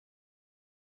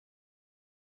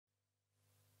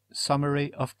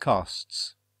Summary of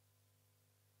costs.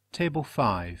 Table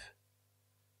 5.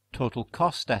 Total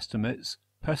cost estimates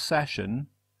per session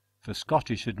for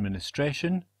Scottish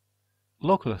administration,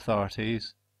 local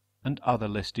authorities and other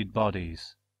listed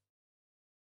bodies.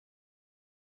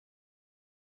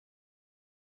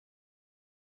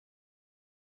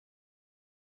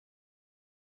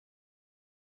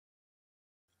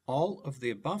 All of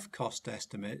the above cost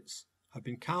estimates have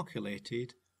been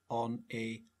calculated on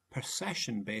a per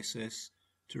session basis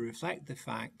to reflect the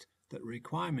fact that a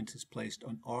requirement is placed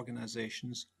on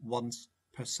organisations once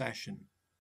per session.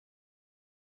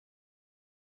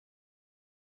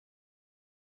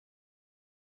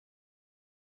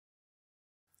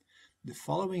 The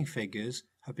following figures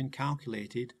have been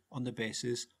calculated on the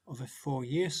basis of a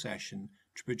 4-year session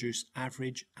to produce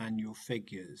average annual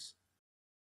figures.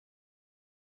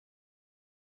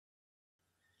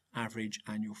 Average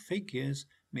annual figures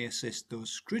may assist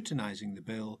those scrutinising the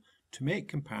bill to make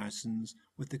comparisons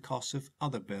with the costs of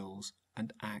other bills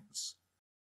and acts.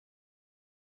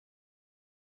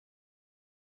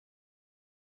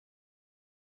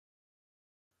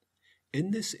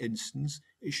 In this instance,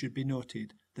 it should be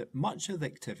noted that much of the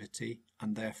activity,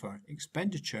 and therefore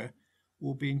expenditure,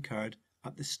 will be incurred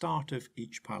at the start of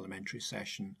each parliamentary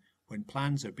session when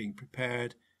plans are being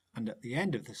prepared, and at the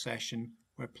end of the session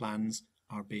where plans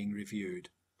are being reviewed.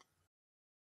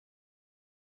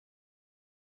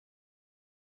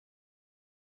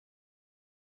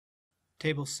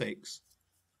 Table 6.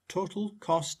 Total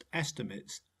cost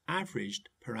estimates averaged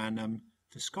per annum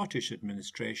for Scottish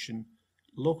administration,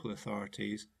 local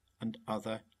authorities and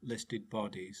other listed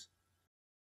bodies.